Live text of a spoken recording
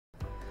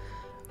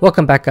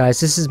Welcome back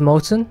guys, this is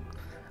Moulthun.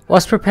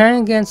 Whilst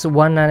preparing against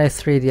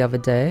 1903 the other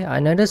day, I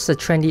noticed a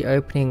trendy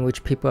opening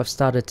which people have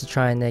started to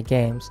try in their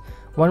games,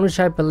 one which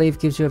I believe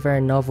gives you a very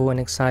novel and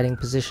exciting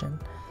position,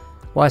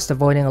 whilst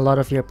avoiding a lot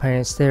of your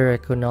opponent's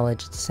theoretical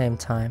knowledge at the same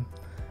time.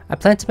 I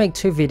plan to make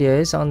two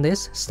videos on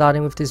this,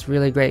 starting with this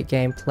really great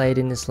game played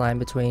in this line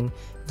between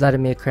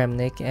Vladimir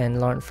Kramnik and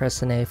Vladimir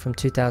Fressinet from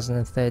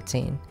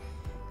 2013.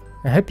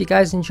 I hope you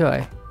guys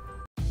enjoy.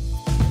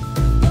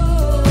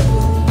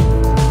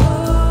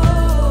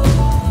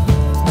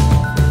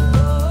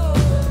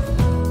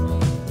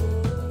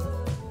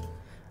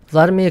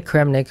 Vladimir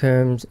Kramnik,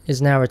 who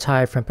is now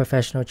retired from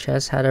professional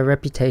chess, had a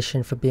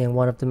reputation for being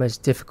one of the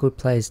most difficult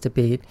players to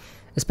beat,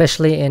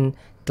 especially in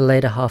the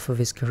later half of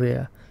his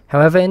career.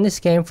 However, in this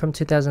game from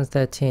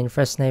 2013,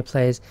 Fressinet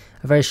plays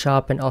a very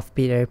sharp and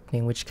offbeat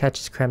opening which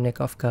catches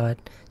Kramnik off guard.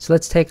 So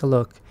let's take a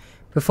look.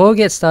 Before we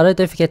get started,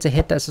 don't forget to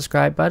hit that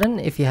subscribe button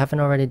if you haven't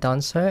already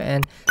done so,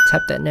 and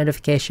tap that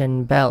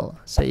notification bell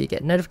so you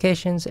get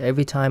notifications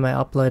every time I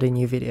upload a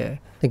new video.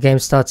 The game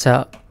starts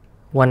out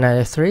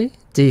 1903,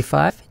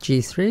 d5,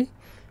 g3,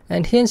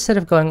 and here instead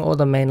of going all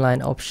the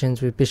mainline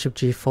options with bishop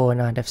g4 and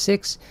knight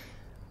f6,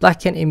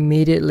 black can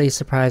immediately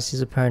surprise his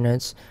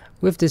opponents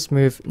with this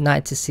move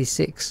knight to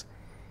c6.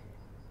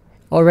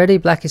 Already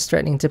black is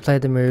threatening to play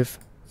the move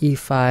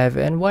e5,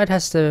 and white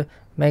has to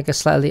make a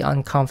slightly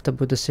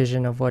uncomfortable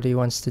decision of what he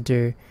wants to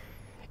do.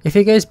 If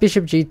he goes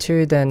bishop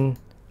g2, then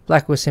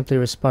black will simply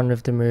respond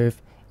with the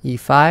move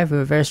e5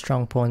 with a very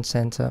strong pawn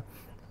center.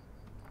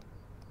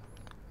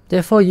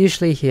 Therefore,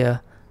 usually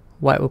here,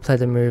 white will play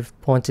the move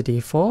pawn to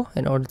d4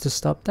 in order to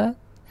stop that.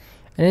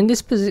 And in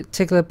this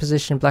particular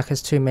position, black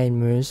has two main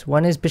moves.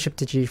 One is bishop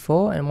to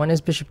g4 and one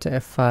is bishop to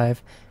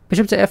f5.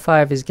 Bishop to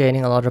f5 is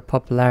gaining a lot of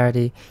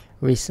popularity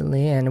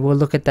recently, and we'll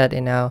look at that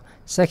in our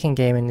second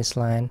game in this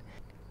line.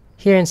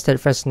 Here instead,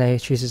 Fressinet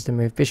chooses the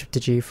move bishop to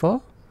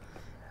g4,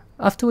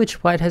 after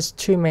which white has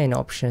two main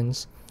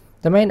options.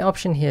 The main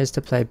option here is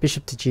to play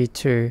bishop to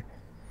g2,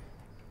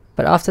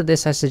 but after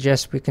this I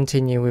suggest we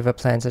continue with a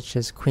plan such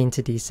as queen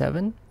to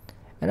d7,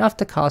 and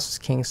after castles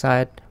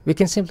kingside we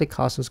can simply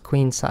castles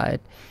queenside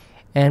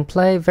and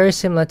play very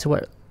similar to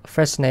what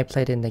Fressinet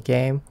played in the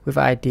game, with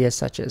ideas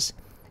such as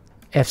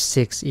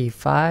f6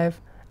 e5,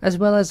 as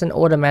well as an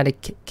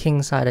automatic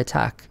kingside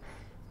attack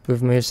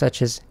with moves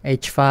such as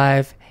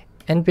h5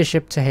 and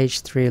bishop to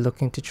h3,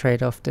 looking to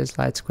trade off those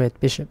light squared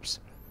bishops.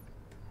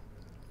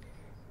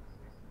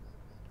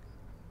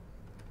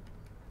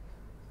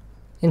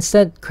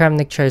 Instead,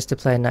 Kramnik chose to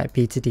play knight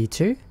b to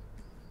d2.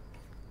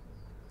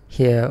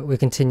 Here we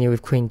continue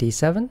with queen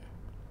d7.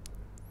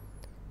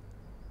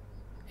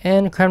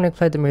 And Kramnik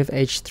played the move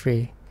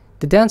h3.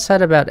 The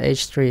downside about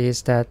h3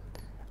 is that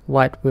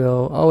white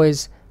will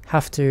always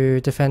have to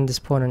defend this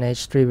pawn on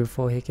h3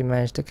 before he can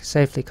manage to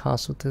safely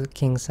castle to the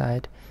king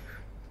side.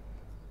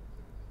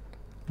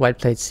 White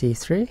played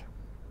c3.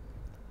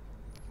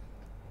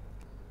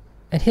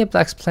 And here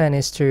black's plan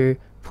is to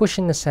push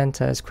in the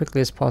center as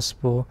quickly as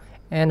possible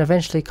and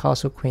eventually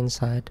castle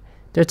queenside.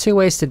 There are two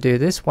ways to do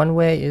this. One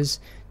way is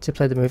to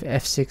play the move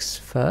f6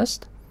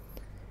 first.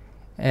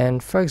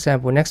 And for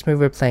example, next move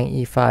we're playing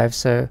e5,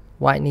 so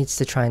white needs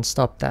to try and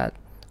stop that.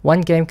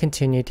 One game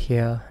continued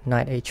here,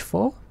 knight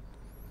h4.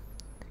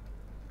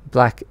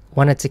 Black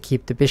wanted to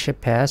keep the bishop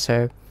pair,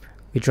 so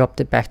we dropped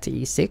it back to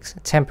e6,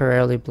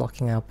 temporarily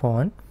blocking our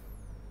pawn.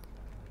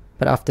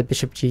 But after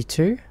bishop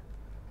g2,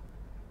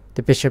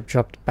 the bishop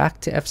dropped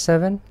back to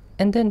f7,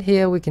 and then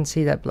here we can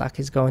see that black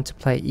is going to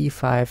play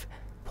e5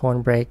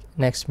 pawn break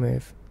next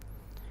move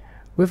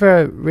with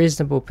a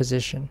reasonable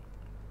position.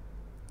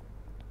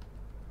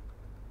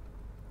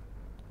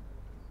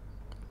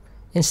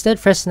 Instead,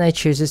 Fressinet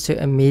chooses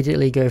to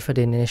immediately go for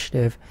the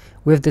initiative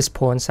with this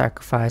pawn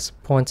sacrifice,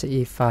 pawn to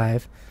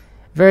e5.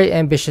 Very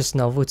ambitious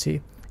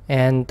novelty,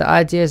 and the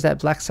idea is that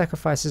black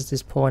sacrifices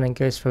this pawn and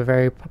goes for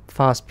very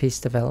fast piece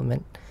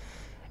development.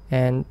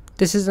 And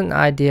this is an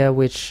idea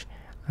which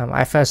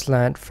I first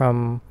learned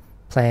from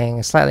playing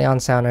a slightly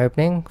unsound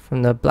opening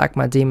from the black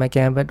Madima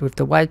gambit with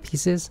the white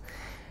pieces,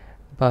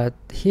 but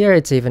here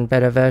it's even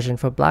better version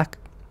for black.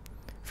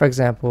 For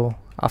example,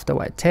 after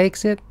white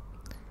takes it,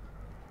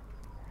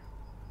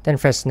 then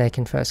Fressinet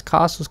can first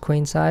castles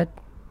queenside.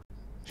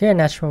 Here a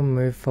natural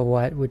move for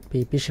white would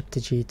be bishop to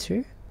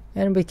g2,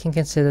 and we can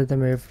consider the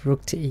move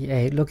rook to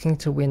e8, looking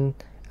to win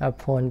our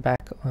pawn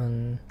back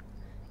on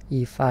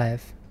e5.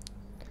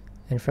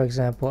 And for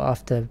example,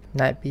 after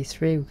knight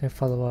b3 we can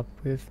follow up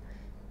with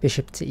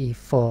bishop to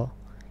e4,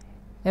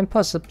 and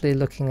possibly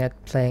looking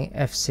at playing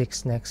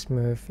f6 next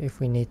move if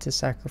we need to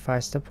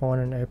sacrifice the pawn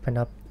and open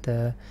up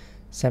the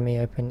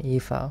semi-open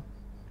e-file.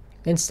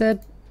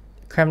 Instead,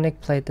 Kramnik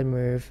played the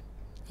move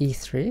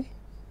e3.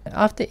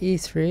 After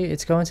e3,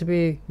 it's going to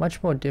be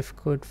much more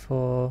difficult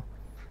for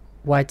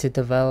white to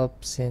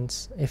develop,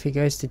 since if he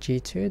goes to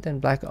g2, then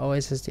black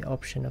always has the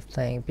option of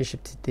playing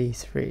bishop to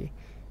d3.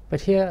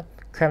 But here,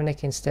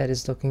 Kramnik instead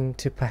is looking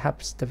to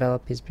perhaps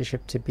develop his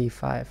bishop to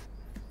b5.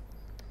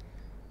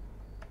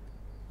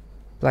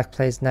 Black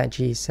plays knight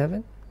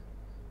g7,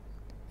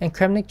 and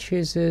Kramnik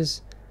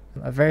chooses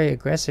a very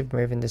aggressive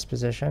move in this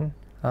position,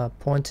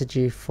 pawn to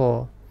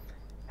g4.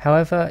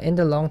 However, in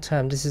the long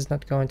term, this is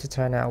not going to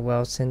turn out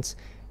well, since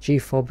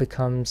g4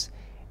 becomes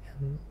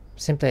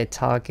simply a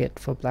target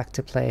for black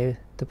to play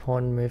the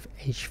pawn move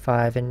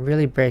h5 and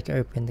really break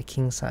open the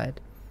king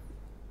side.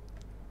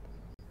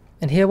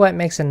 And here white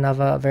makes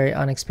another very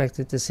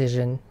unexpected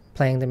decision,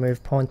 playing the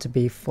move pawn to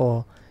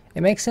b4.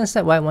 It makes sense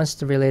that white wants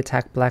to really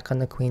attack black on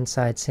the queen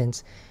side,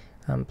 since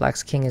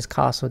black's king is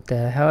castled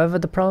there. However,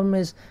 the problem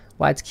is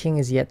white's king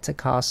is yet to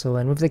castle,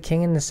 and with the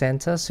king in the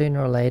center,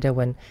 sooner or later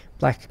when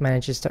black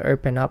manages to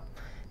open up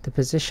the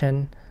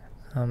position,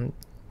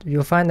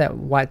 you'll find that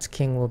white's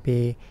king will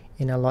be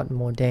in a lot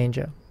more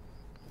danger.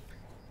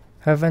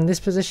 However, in this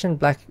position,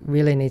 black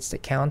really needs to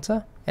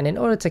counter, and in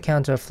order to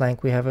counter a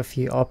flank, we have a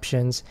few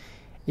options,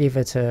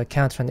 either to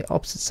counter on the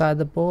opposite side of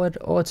the board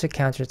or to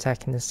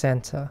counterattack in the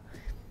center.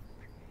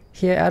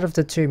 Here, out of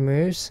the two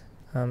moves,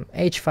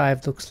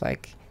 h5 looks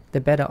like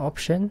the better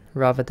option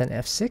rather than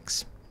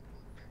f6.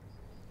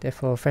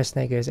 Therefore,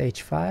 Fressinet goes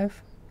h5,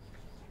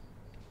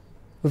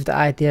 with the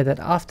idea that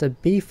after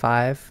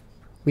b5,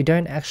 we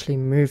don't actually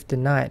move the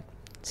knight,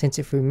 since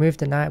if we move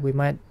the knight, we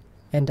might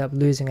end up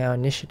losing our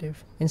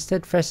initiative.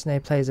 Instead,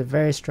 Fressinet plays a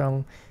very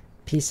strong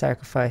piece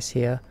sacrifice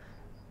here.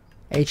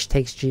 H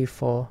takes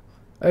g4,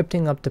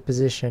 opening up the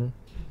position,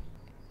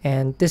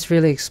 and this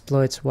really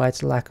exploits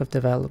white's lack of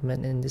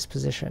development in this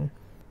position.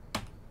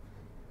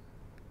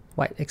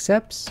 White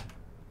accepts,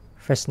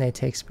 Fressinet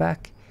takes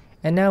back,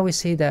 and now we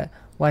see that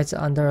white's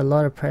under a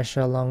lot of pressure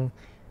along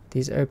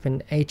these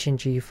open h and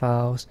g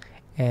files,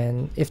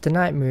 and if the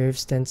knight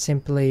moves, then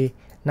simply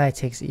knight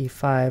takes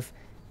e5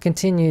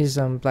 continues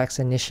on black's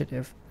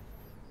initiative,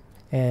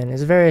 and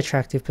is a very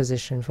attractive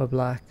position for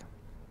black.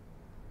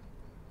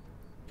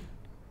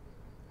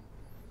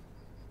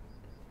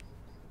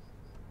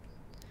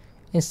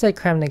 Instead,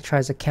 Kramnik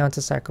tries a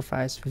counter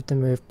sacrifice with the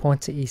move pawn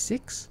to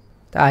e6,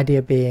 the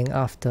idea being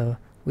after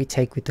we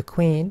take with the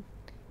queen,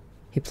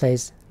 he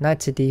plays knight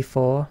to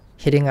d4,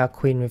 hitting our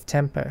queen with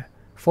tempo,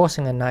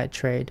 forcing a knight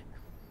trade.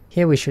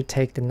 Here we should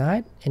take the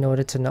knight in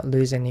order to not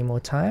lose any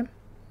more time,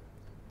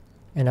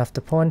 and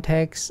after pawn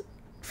takes,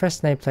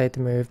 Fressinet played the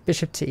move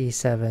bishop to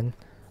e7,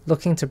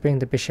 looking to bring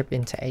the bishop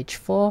into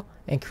h4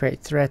 and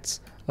create threats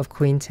of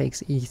queen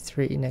takes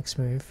e3 next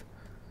move.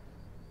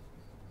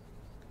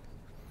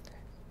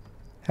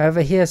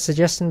 However, here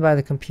suggestion by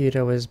the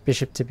computer was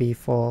bishop to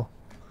b4,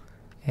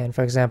 and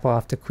for example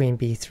after queen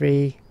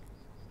b3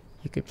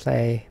 you could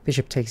play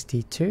bishop takes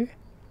d2,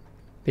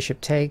 bishop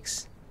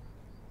takes,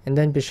 and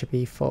then bishop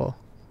e4,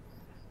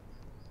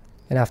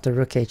 and after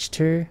rook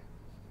h2,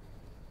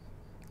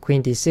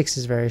 queen d6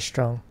 is very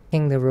strong,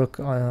 king the rook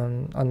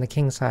on the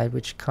king side,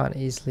 which can't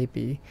easily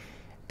be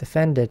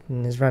defended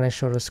and is running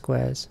short of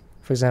squares.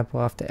 For example,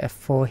 after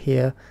f4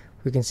 here,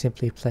 we can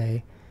simply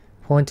play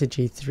pawn to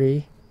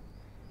g3,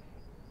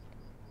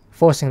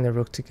 forcing the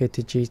rook to go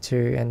to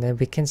g2, and then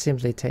we can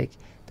simply take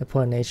the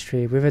pawn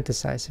h3 with a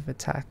decisive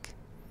attack.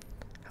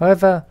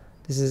 However,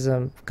 this is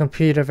a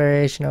computer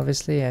variation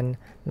obviously and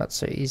not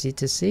so easy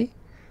to see.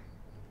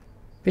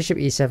 Bishop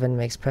e7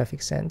 makes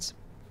perfect sense.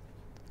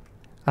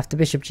 After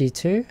bishop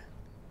g2,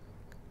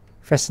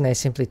 Fressinet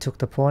simply took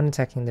the pawn,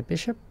 attacking the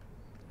bishop.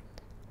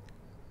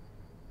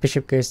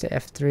 Bishop goes to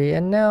f3,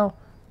 and now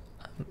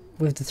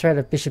with the threat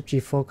of bishop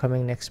g4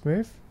 coming next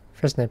move,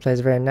 Fressinet plays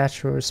a very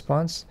natural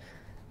response.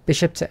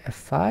 Bishop to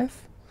f5,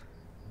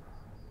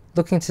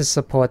 looking to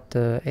support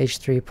the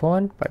h3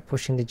 pawn by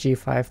pushing the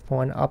g5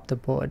 pawn up the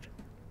board.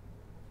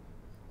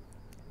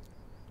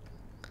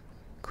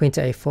 Queen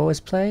to a4 is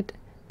played,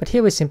 but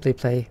here we simply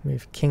play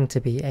move king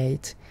to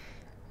b8,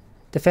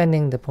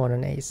 defending the pawn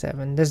on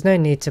a7. There's no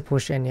need to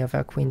push any of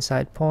our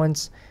queenside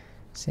pawns,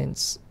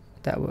 since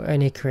that will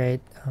only create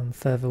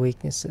further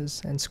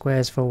weaknesses and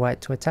squares for white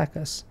to attack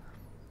us.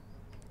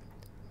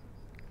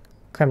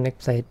 Kramnik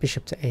played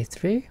bishop to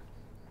a3.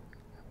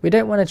 We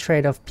don't want to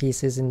trade off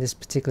pieces in this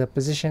particular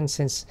position,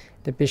 since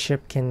the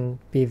bishop can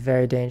be a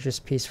very dangerous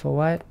piece for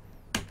white.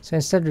 So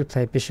instead we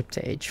play bishop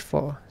to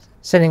h4,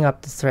 setting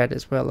up the threat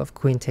as well of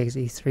queen takes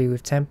e3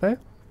 with tempo.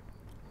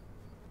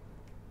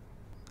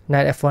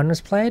 Knight f1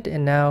 was played,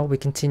 and now we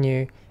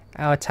continue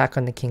our attack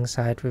on the king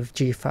side with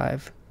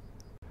g5.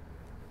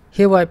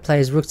 Here white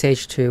plays rook to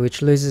h2,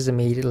 which loses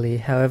immediately.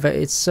 However,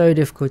 it's so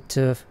difficult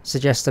to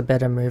suggest a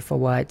better move for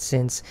white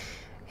since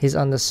he's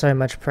under so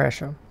much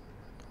pressure.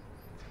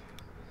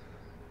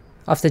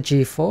 After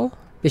g4,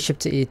 bishop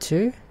to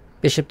e2,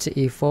 bishop to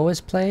e4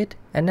 was played,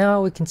 and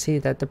now we can see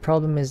that the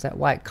problem is that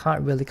white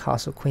can't really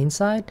castle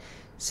queenside,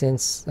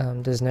 since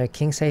there's no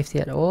king safety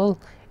at all,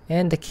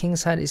 and the king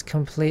side is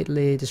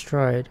completely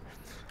destroyed.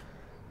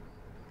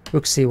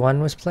 Rook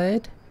c1 was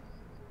played.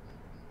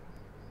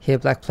 Here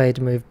black played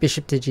the move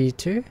bishop to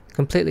g2,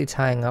 completely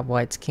tying up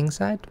white's king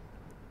side.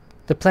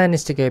 The plan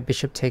is to go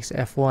bishop takes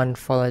f1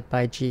 followed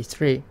by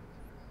g3.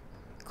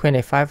 Queen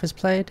a5 was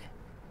played.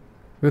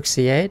 Rook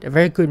c8, a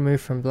very good move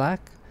from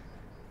black,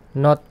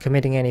 not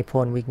committing any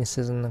pawn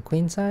weaknesses on the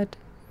queen side.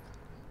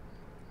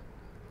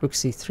 Rook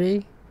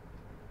c3,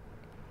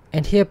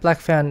 And here black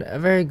found a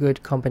very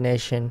good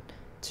combination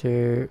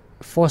to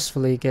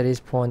forcefully get his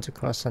pawns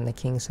across on the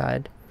king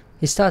side.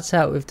 He starts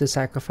out with the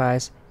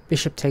sacrifice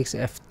bishop takes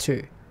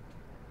f2,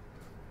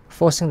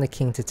 forcing the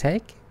king to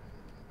take,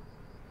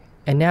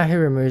 and now he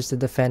removes the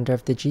defender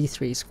of the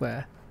g3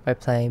 square by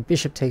playing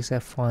bishop takes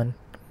f1.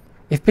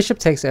 If bishop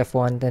takes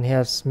f1, then he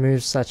has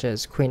moves such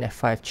as queen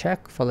f5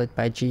 check followed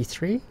by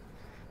g3,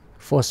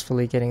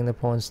 forcefully getting the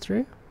pawns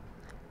through.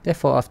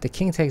 Therefore after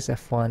king takes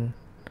f1,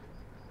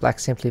 black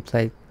simply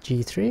played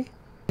g3.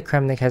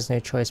 Kramnik has no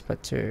choice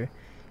but to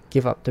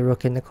give up the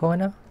rook in the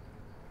corner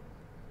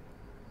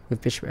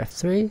with bishop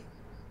f3,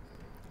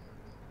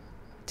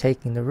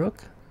 taking the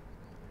rook,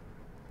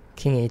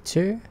 king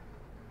e2,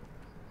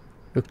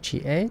 rook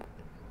g8,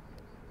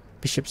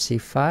 bishop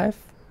c5.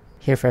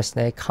 Here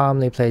Fressinet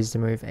calmly plays the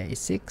move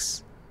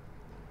a6,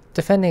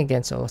 defending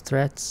against all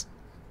threats,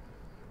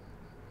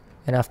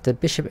 and after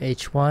bishop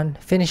h1,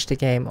 finished the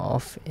game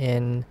off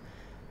in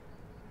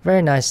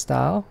very nice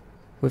style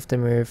with the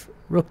move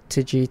rook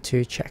to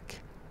g2 check,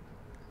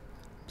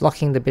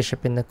 blocking the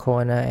bishop in the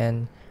corner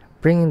and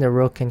bringing the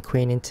rook and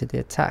queen into the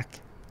attack,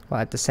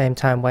 while at the same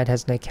time white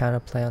has no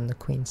counterplay on the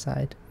queen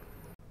side.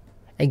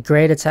 A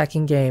great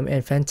attacking game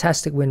and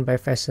fantastic win by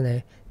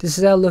Fressinet. This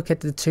is our look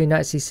at the 2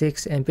 knight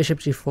c6 and bishop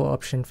g4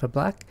 option for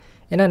black.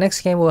 In our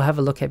next game we'll have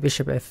a look at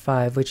bishop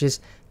f5, which is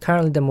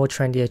currently the more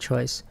trendier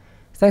choice.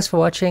 Thanks for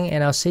watching,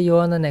 and I'll see you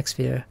on the next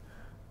video.